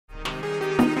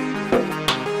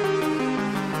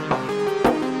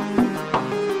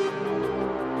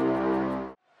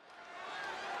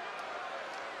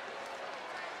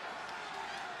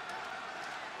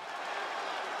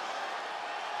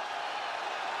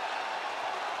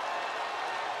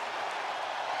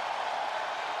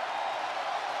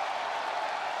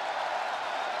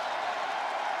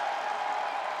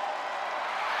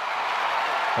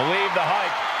Believe the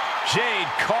hype. Jade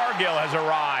Cargill has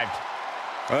arrived.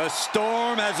 A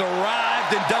storm has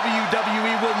arrived and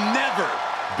WWE will never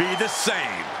be the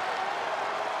same.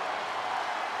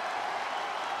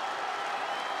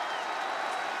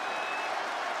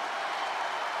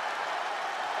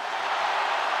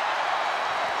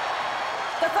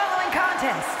 The following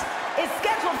contest is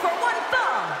scheduled for one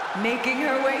fall, making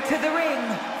her way to the ring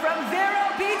from Vero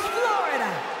Beach,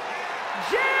 Florida,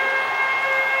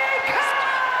 Jade Cargill!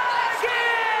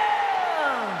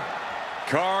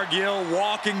 Cargill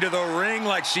walking to the ring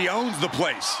like she owns the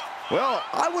place. Well,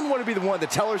 I wouldn't want to be the one to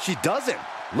tell her she doesn't.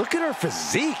 Look at her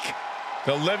physique.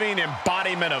 The living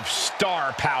embodiment of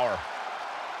star power.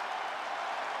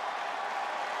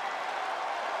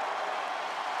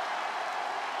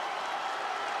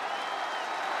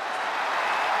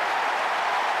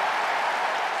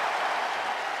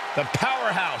 The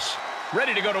powerhouse,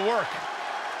 ready to go to work.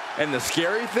 And the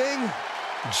scary thing,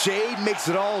 Jade makes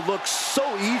it all look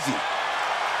so easy.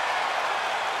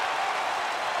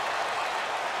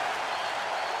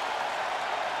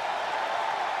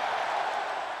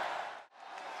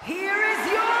 Here is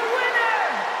your winner,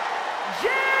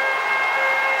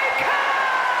 Jade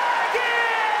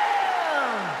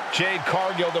Cargill! Jade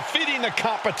Cargill defeating the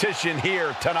competition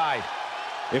here tonight.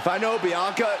 If I know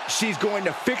Bianca, she's going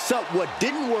to fix up what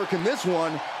didn't work in this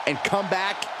one and come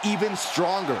back even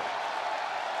stronger.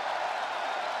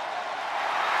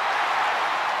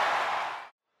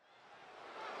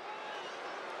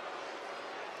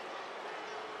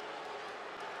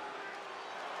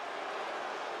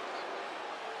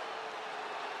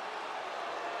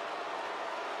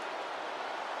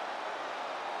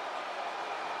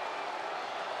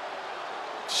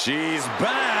 She's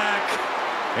back.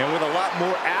 And with a lot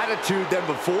more attitude than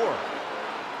before.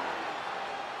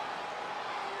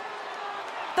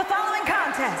 The following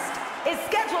contest is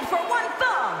scheduled for one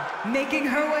fall, making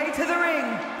her way to the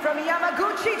ring from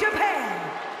Yamaguchi,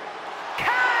 Japan,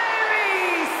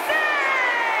 Kairi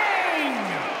Sane!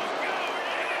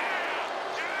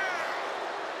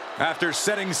 After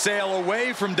setting sail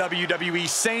away from WWE,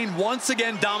 Sane once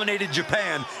again dominated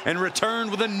Japan and returned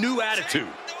with a new attitude.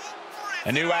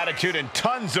 A new attitude and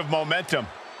tons of momentum.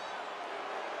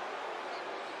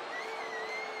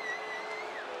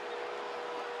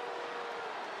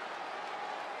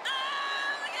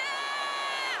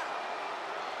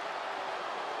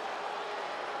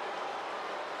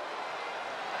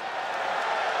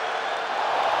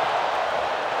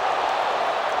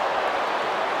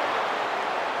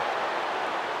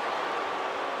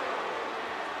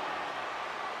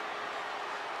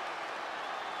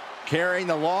 Carrying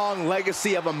the long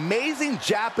legacy of amazing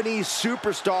Japanese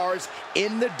superstars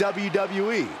in the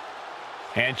WWE.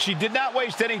 And she did not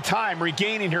waste any time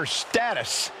regaining her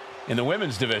status in the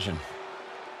women's division.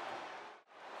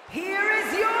 Here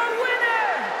is your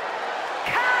winner,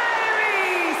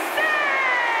 Kairi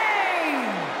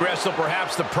Sane! Wrestle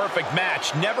perhaps the perfect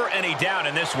match, never any doubt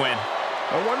in this win.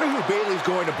 I wonder who Bayley's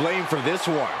going to blame for this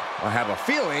one. I have a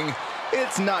feeling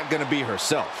it's not going to be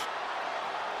herself.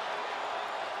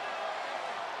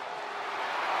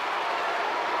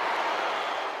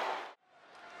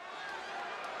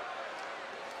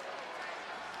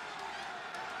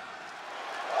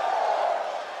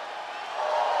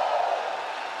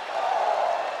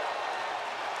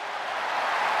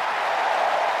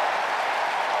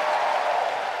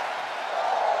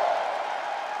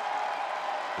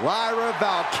 Lyra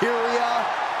Valkyria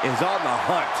is on the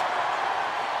hunt.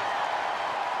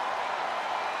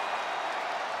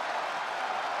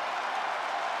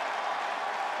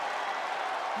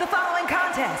 The following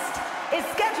contest is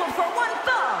scheduled for one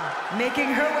fall,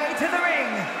 making her way to the ring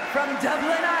from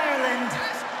Dublin, Ireland,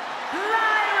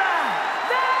 Lyra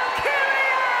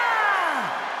Valkyria!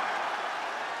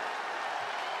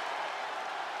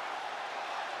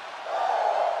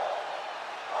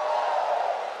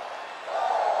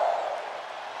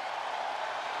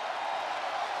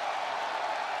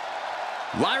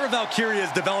 Lyra Valkyria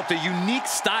has developed a unique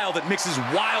style that mixes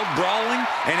wild brawling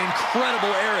and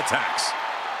incredible air attacks.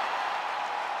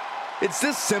 It's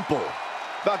this simple.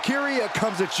 Valkyria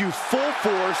comes at you full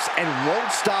force and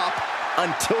won't stop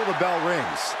until the bell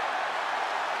rings.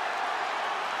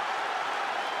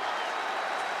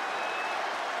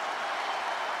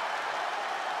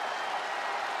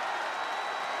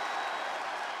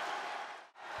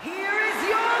 Here is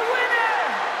your winner,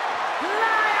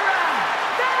 Lyra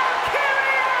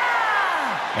Valkyria!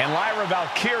 And Lyra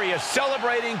Valkyria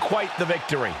celebrating quite the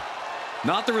victory.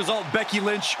 Not the result Becky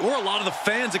Lynch or a lot of the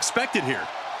fans expected here.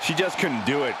 She just couldn't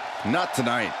do it. Not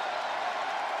tonight.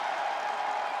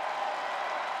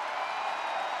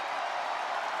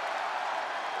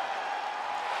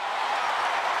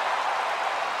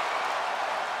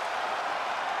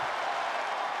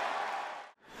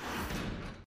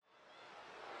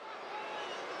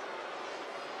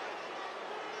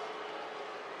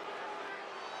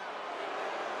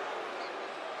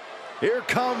 Here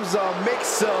comes a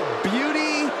mix of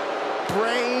beauty,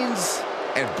 brains,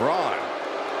 and brawn.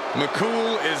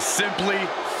 McCool is simply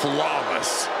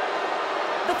flawless.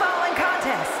 The following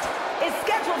contest is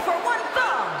scheduled for one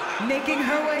fall. Making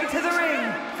her way to the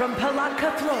ring from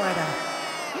Palatka, Florida,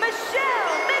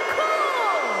 Michelle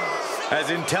McCool. As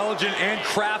intelligent and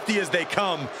crafty as they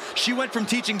come, she went from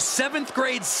teaching 7th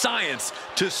grade science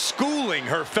to schooling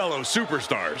her fellow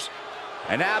superstars.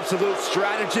 An absolute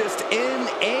strategist in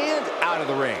and out of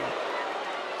the ring.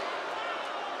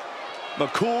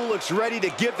 McCool looks ready to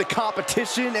give the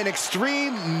competition an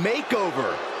extreme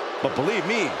makeover. But believe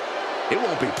me, it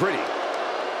won't be pretty.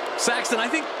 Saxton, I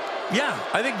think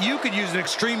you could use an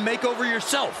extreme makeover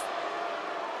yourself.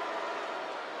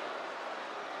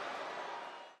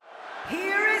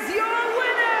 Here is your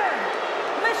winner,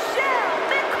 Michelle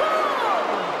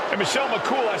McCool. And Michelle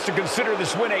McCool has to consider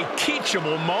this win a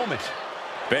teachable moment.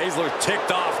 Baszler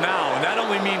ticked off now, and that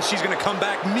only means she's going to come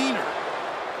back meaner.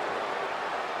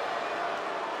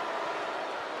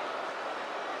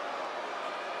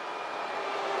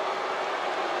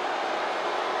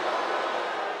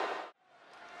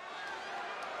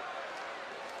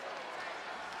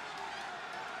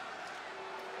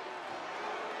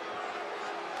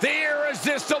 The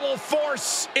irresistible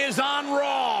force is on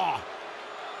Raw.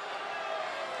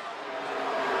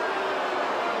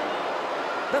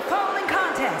 The following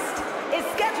contest is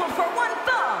scheduled for one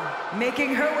fall.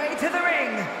 Making her way to the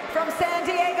ring from San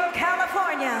Diego,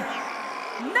 California,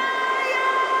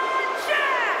 Nia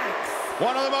Jax.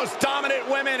 One of the most dominant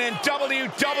women in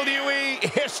WWE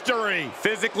history.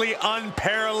 Physically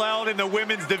unparalleled in the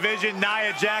women's division,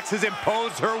 Nia Jax has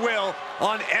imposed her will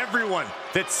on everyone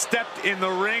that stepped in the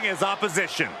ring as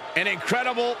opposition. An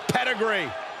incredible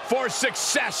pedigree for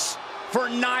success for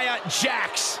Nia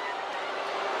Jax.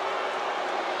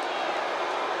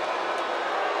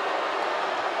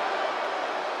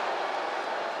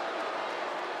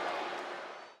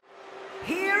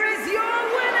 Here is your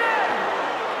winner,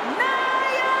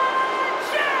 Nia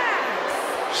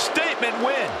Jax. Statement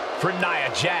win for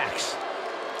Nia Jax.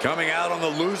 Coming out on the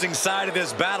losing side of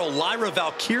this battle, Lyra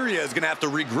Valkyria is going to have to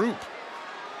regroup.